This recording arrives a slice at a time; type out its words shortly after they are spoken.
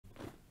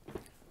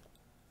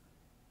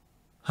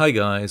Hi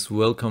guys,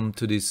 welcome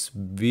to this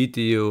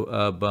video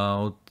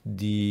about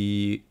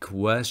the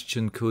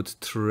question, could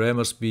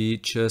tremors be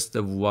just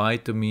a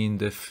vitamin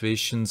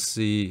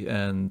deficiency?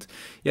 And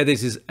yeah,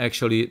 this is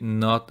actually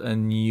not a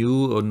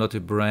new or not a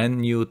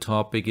brand new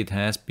topic. It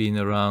has been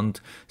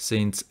around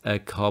since a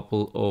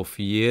couple of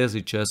years.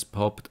 It just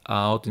popped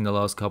out in the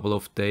last couple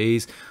of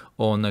days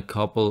on a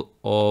couple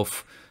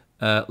of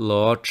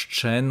large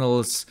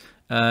channels.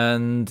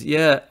 And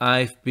yeah,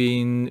 I've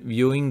been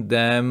viewing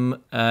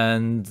them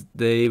and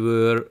they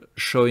were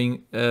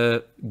showing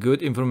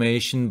good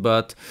information,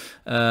 but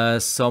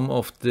some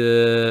of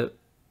the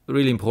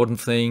really important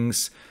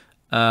things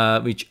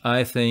which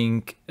I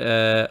think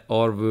are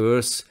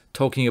worth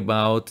talking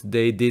about,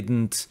 they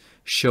didn't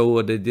show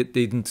or they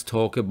didn't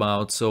talk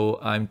about. So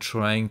I'm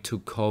trying to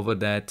cover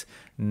that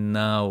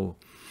now.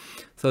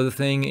 So the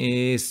thing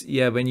is,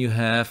 yeah, when you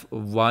have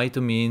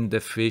vitamin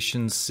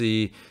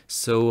deficiency,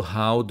 so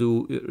how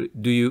do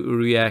you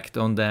react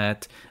on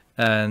that?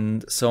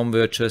 And some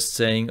were just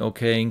saying,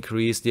 okay,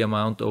 increase the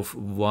amount of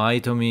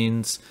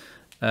vitamins,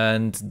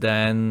 and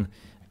then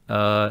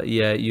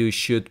yeah, you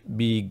should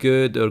be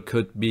good or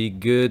could be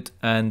good.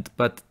 And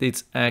but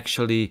it's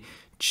actually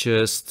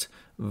just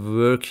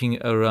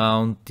working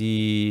around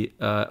the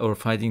or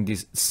fighting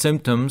these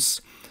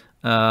symptoms,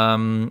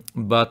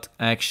 but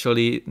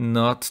actually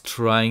not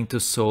trying to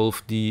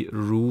solve the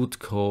root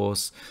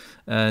cause.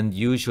 And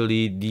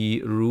usually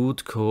the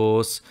root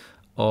cause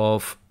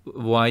of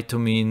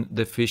vitamin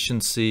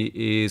deficiency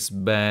is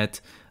bad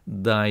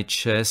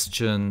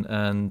digestion.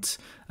 And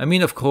I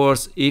mean, of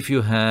course, if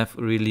you have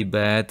really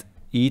bad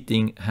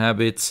eating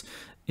habits,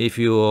 if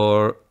you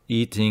are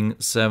eating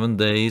 7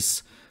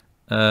 days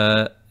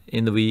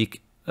in the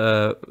week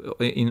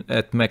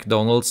at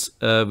McDonald's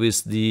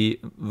with the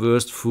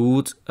worst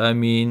food. I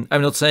mean,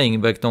 I'm not saying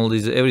McDonald's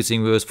is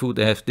everything worst food.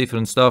 They have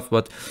different stuff,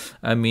 but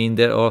I mean,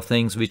 there are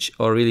things which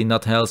are really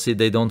not healthy.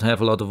 They don't have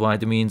a lot of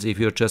vitamins. If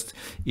you're just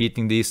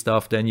eating this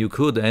stuff, then you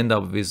could end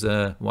up with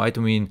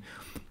vitamin,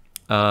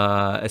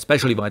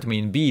 especially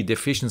vitamin B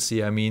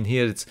deficiency. I mean,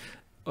 here it's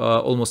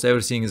almost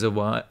everything is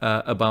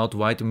about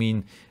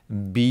vitamin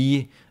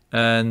B.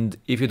 And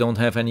if you don't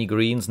have any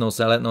greens, no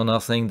salad, no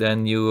nothing,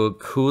 then you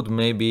could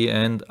maybe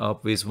end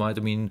up with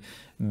vitamin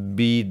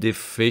B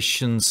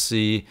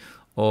deficiency,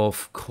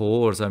 of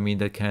course. I mean,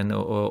 that can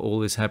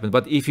always happen.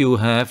 But if you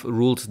have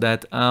ruled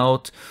that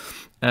out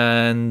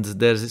and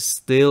there's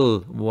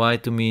still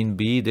vitamin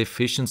B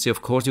deficiency,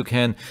 of course you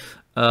can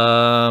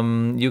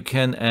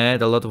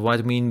add a lot of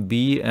vitamin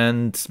B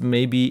and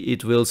maybe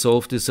it will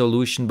solve the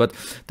solution. But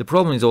the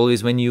problem is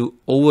always when you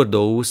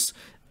overdose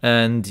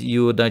and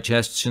your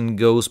digestion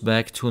goes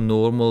back to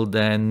normal,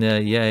 then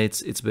yeah,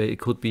 it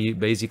could be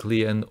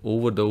basically an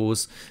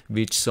overdose,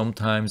 which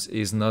sometimes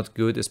is not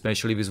good,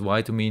 especially with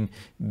vitamin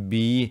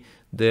B.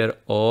 There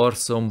are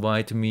some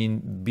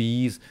vitamin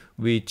Bs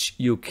which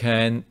you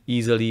can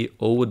easily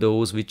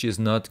overdose, which is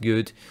not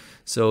good.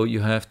 So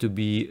you have to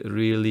be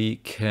really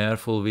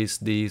careful with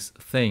these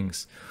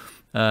things.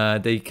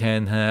 They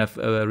can have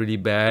a really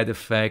bad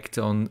effect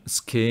on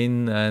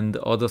skin and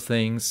other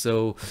things.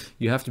 So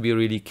you have to be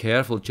really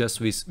careful just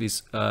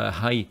with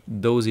high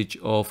dosage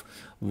of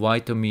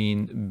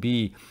vitamin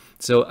B.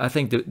 So I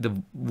think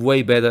the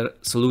way better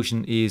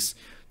solution is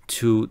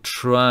to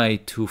try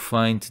to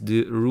find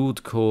the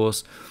root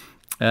cause.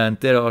 And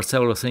there are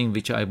several things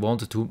which I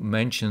wanted to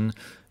mention.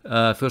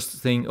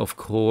 First thing, of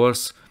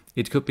course,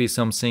 it could be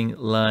something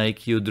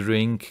like you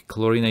drink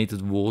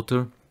chlorinated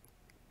water.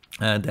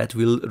 That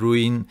will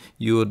ruin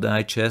your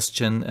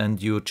digestion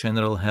and your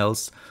general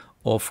health,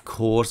 of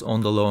course,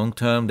 on the long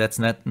term. That's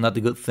not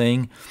a good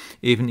thing.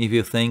 Even if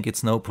you think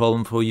it's no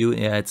problem for you,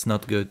 yeah, it's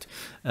not good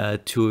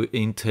to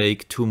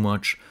intake too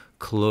much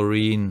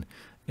chlorine.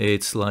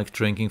 It's like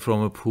drinking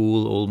from a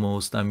pool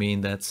almost. I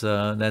mean, that's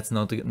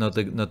not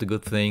a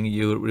good thing.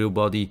 Your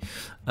body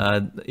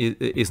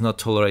is not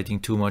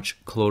tolerating too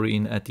much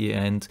chlorine at the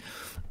end.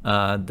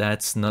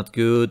 That's not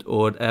good.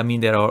 Or I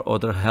mean, there are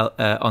other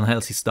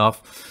unhealthy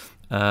stuff.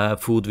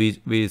 Food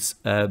with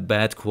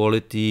bad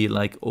quality,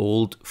 like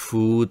old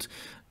food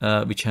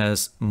which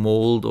has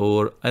mold,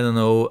 or I don't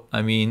know.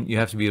 I mean, you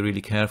have to be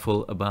really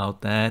careful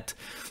about that.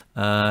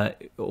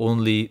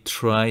 Only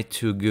try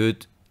to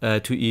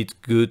eat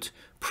good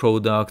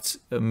products.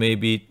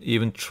 Maybe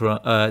even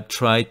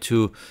try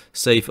to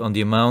save on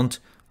the amount,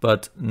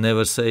 but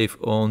never save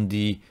on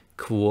the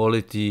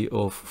quality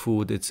of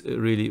food. It's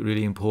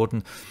really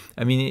important.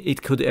 I mean,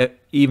 it could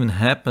even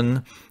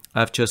happen,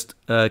 I've just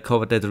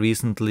covered that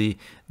recently,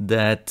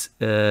 that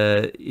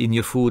in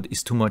your food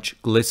is too much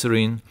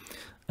glycerin.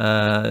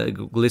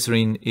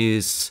 Glycerin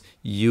is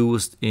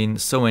used in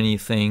so many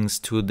things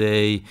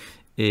today,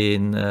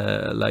 in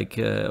like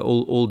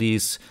all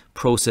these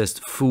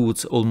processed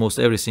foods. Almost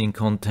everything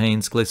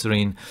contains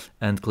glycerin,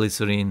 and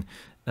glycerin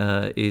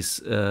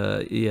is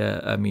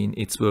yeah, I mean,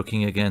 it's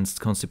working against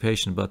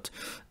constipation. But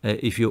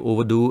if you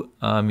overdo,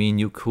 I mean,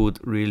 you could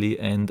really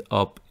end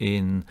up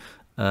in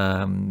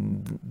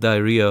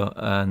diarrhea,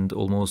 and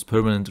almost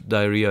permanent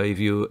diarrhea, if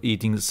you're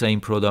eating the same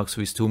products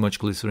with too much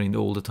glycerin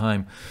all the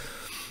time.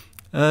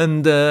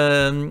 And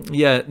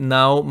yeah,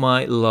 now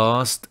my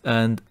last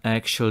and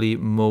actually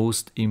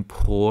most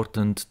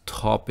important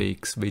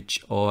topics,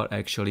 which are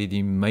actually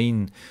the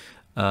main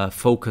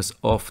focus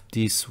of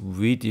this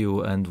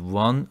video. And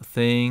one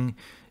thing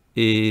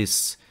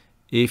is,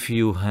 if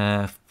you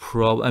have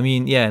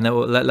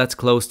let's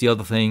close the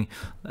other thing.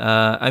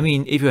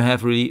 If you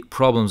have really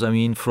problems,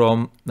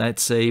 from,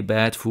 let's say,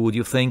 bad food,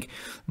 you think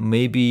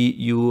maybe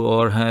you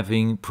are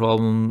having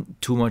problem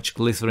too much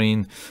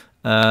glycerin,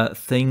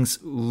 things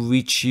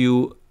which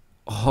you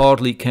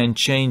hardly can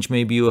change.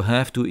 Maybe you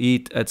have to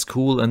eat at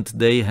school and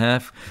they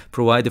have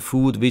provided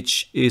food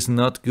which is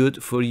not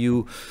good for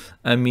you,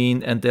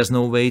 and there's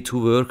no way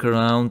to work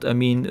around.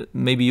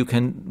 Maybe you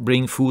can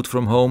bring food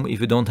from home.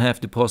 If you don't have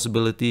the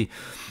possibility,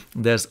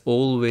 there's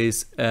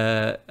always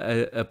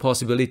a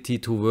possibility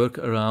to work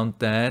around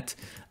that.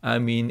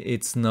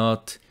 It's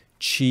not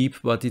cheap,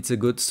 but it's a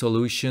good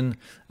solution.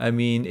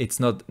 It's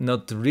not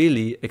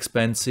really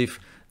expensive.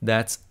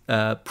 That's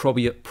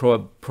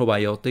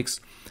probiotics.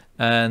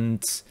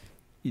 And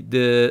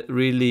the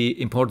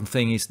really important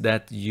thing is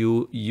that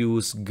you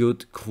use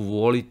good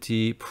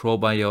quality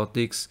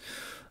probiotics.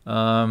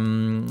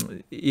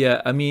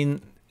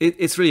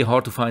 It's really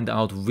hard to find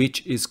out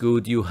which is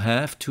good. You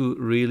have to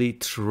really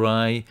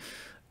try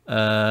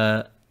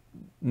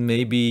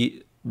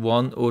maybe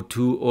 1 or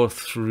 2 or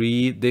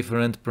 3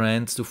 different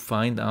brands to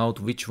find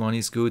out which one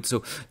is good.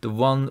 So the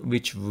one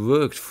which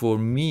worked for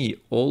me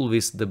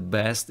always the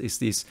best is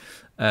this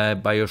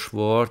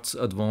BioSchwarz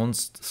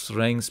Advanced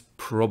Strength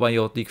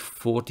Probiotic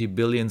 40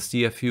 billion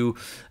CFU.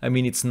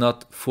 It's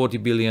not 40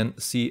 billion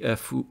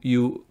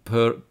CFU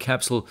per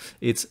capsule,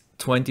 it's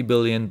 20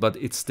 billion, but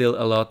it's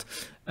still a lot.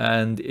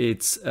 And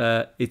it's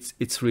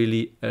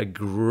really a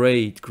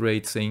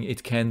great thing.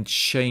 It can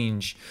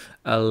change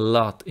a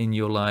lot in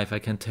your life. I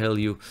can tell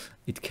you,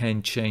 it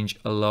can change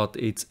a lot.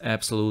 It's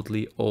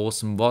absolutely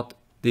awesome what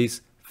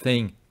this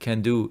thing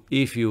can do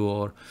if you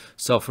are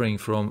suffering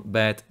from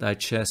bad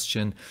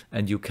digestion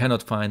and you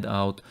cannot find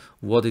out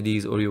what it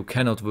is, or you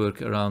cannot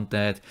work around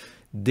that.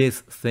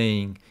 This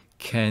thing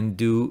can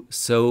do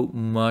so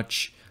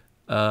much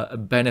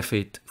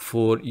benefit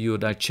for your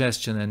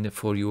digestion and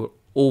for your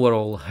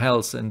overall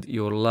health and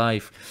your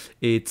life.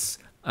 It's,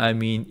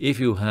 if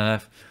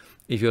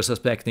you're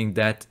suspecting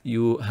that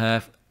you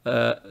have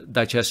a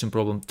digestion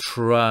problem,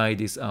 try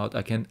this out.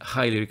 I can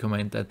highly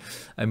recommend that.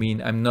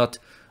 I'm not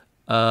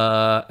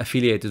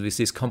affiliated with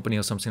this company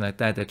or something like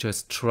that. I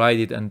just tried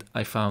it and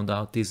I found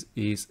out this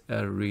is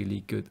a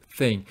really good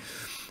thing.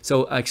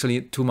 So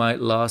actually, to my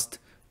last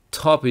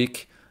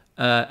topic,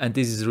 and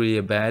this is really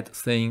a bad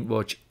thing,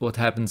 what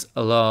happens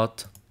a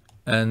lot,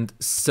 and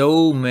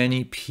so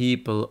many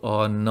people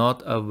are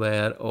not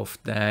aware of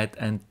that,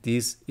 and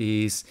this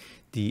is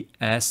the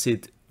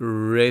acid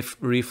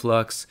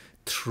reflux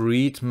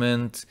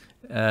treatment,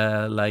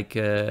 like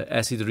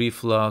acid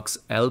reflux,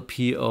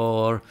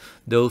 LPR,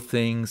 those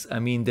things.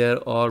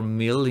 There are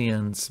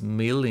millions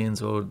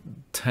or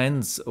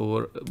tens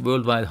or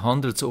worldwide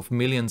hundreds of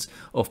millions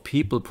of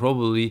people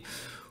probably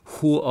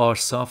who are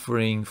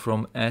suffering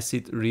from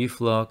acid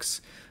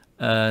reflux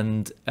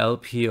and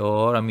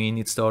LPR.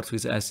 It starts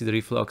with acid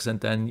reflux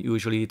and then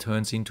usually it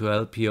turns into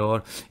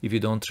LPR if you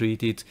don't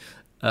treat it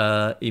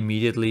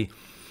immediately,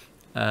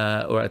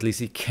 or at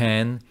least it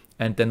can.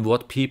 And then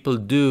what people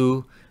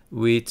do,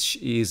 which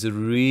is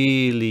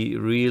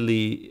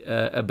really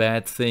a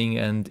bad thing,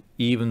 and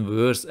even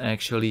worse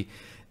actually,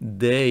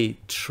 they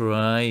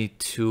try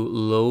to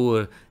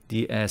lower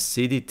the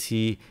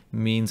acidity,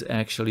 means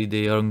actually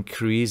they are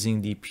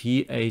increasing the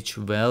pH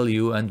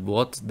value, and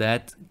what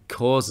that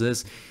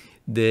causes,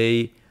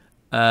 they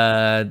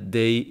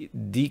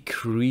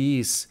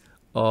decrease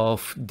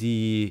of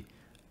the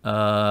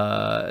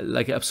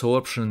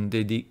absorption.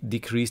 They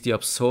decrease the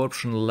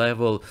absorption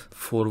level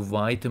for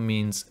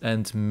vitamins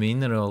and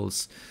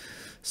minerals.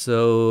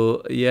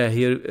 So yeah,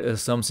 here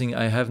something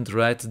I haven't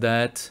read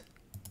that.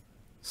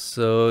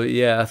 So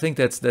yeah, I think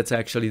that's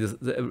actually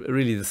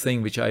really the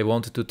thing which I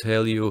wanted to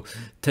tell you.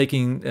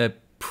 Taking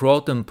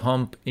proton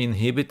pump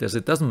inhibitors,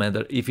 it doesn't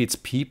matter if it's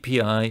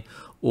PPI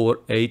or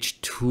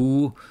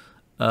H2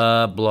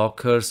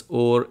 blockers,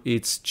 or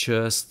it's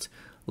just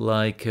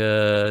like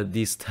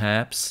these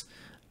tabs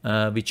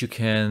which you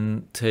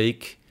can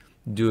take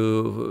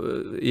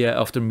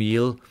after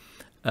meal,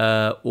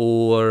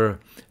 or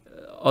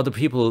other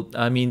people.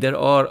 There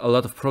are a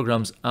lot of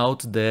programs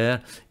out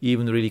there,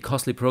 even really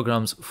costly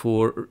programs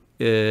for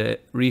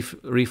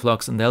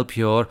reflux and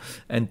LPR,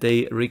 and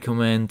they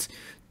recommend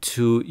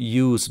to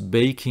use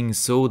baking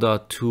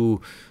soda to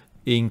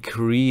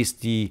increase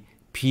the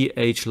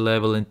pH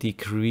level and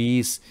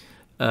decrease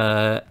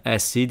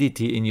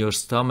acidity in your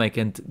stomach.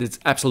 And it's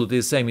absolutely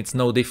the same. It's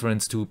no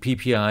difference to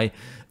PPI.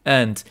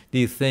 And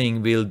the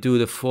thing will do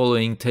the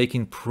following: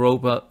 taking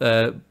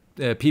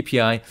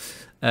PPI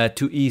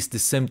to ease the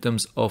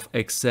symptoms of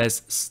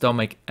excess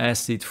stomach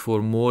acid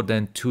for more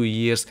than 2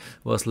 years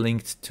was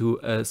linked to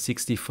a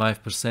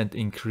 65%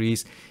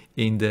 increase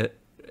in the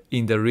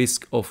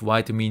risk of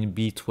vitamin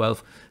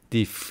B12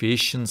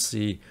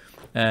 deficiency.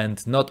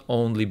 And not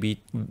only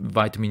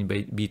vitamin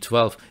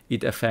B12,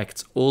 it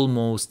affects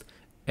almost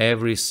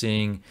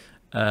everything.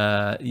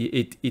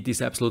 It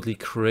is absolutely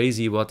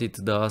crazy what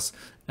it does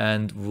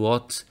and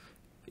what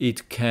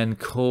it can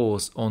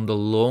cause on the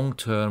long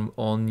term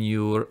on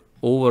your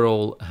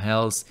overall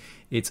health.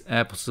 It's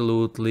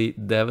absolutely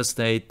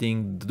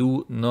devastating.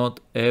 Do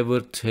not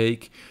ever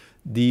take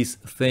these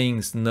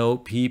things. No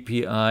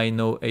PPI,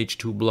 no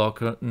H2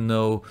 blocker,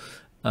 no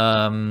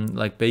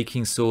like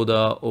baking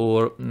soda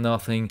or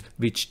nothing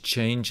which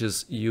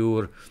changes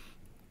your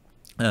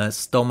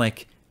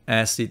stomach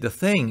acid. The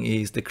thing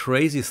is, the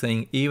crazy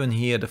thing, even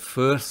here, the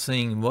first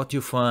thing what you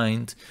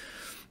find,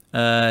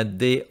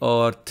 they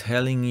are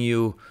telling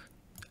you,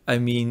 I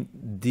mean,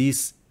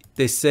 this,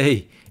 they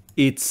say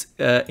it's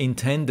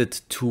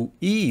intended to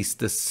ease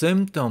the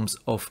symptoms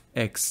of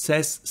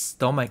excess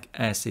stomach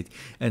acid,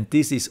 and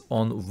this is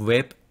on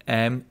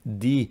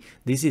WebMD.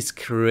 This is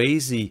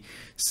crazy.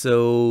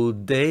 So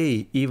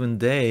they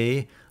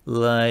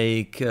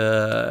like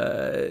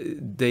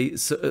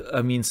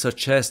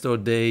suggest, or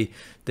they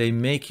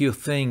make you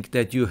think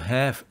that you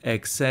have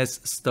excess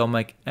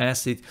stomach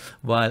acid,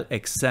 while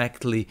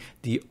exactly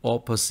the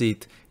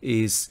opposite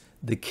is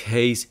the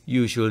case.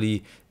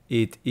 Usually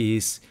it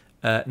is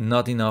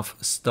not enough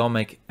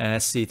stomach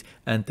acid,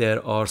 and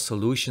there are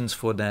solutions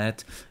for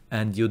that,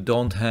 and you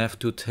don't have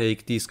to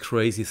take these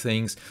crazy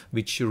things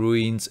which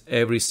ruins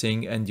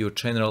everything and your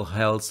general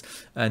health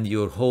and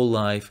your whole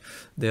life.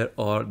 There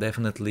are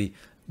definitely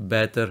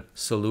better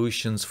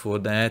solutions for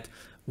that.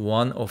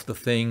 One of the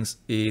things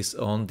is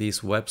on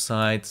this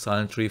website,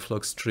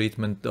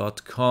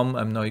 silentrefluxtreatment.com.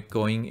 I'm not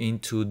going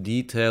into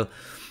detail.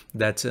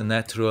 That's a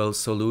natural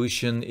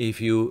solution if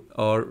you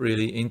are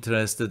really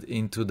interested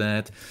into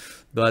that.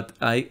 But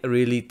I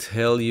really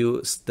tell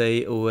you,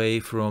 stay away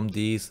from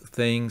these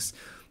things.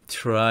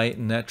 Try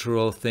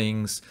natural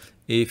things.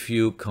 If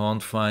you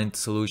can't find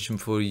solution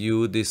for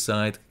you, this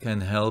site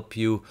can help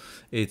you.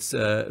 It's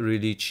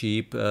really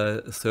cheap,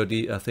 I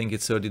think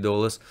it's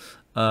 $30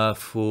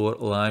 for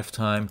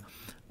lifetime.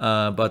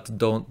 But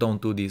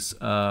don't do this.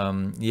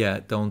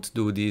 Don't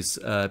do this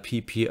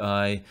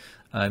PPI.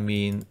 I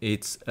mean,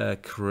 it's a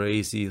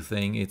crazy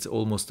thing. It's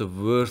almost the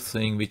worst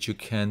thing which you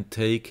can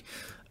take.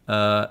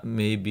 Apart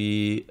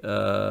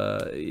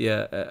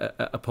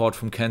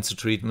from cancer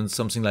treatment,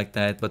 something like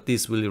that, but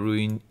this will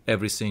ruin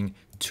everything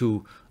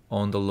too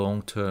on the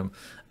long term.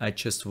 I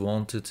just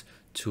wanted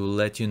to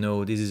let you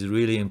know, this is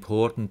really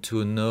important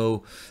to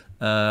know.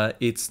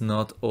 It's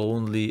not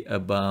only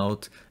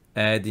about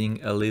adding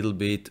a little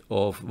bit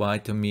of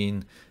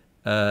vitamin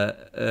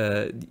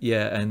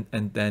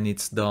and then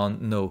it's done.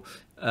 No,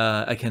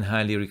 I can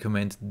highly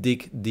recommend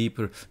dig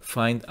deeper,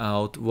 find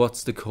out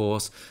what's the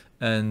cause,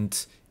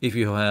 and if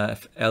you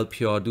have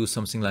LPR, do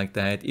something like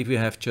that. If you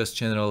have just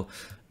general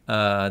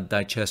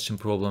digestion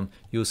problem,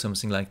 use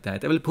something like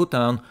that. I will put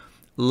down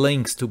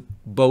links to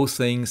both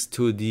things,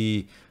 to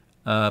the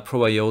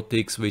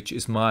probiotics, which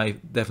is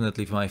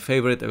definitely my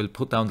favorite. I will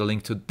put down the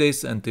link to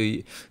this and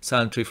the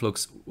Silent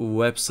Reflux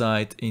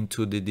website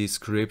into the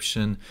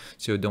description,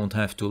 so you don't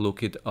have to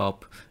look it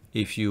up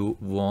if you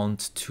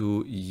want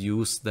to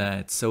use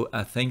that. So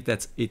I think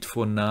that's it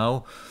for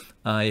now.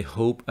 I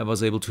hope I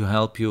was able to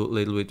help you a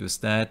little bit with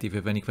that. If you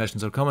have any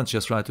questions or comments,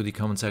 just write to the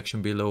comment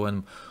section below.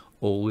 I'm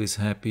always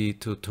happy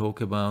to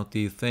talk about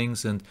these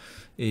things. And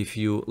if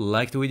you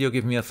like the video,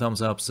 give me a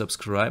thumbs up,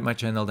 subscribe my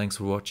channel. Thanks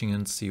for watching,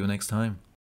 and see you next time.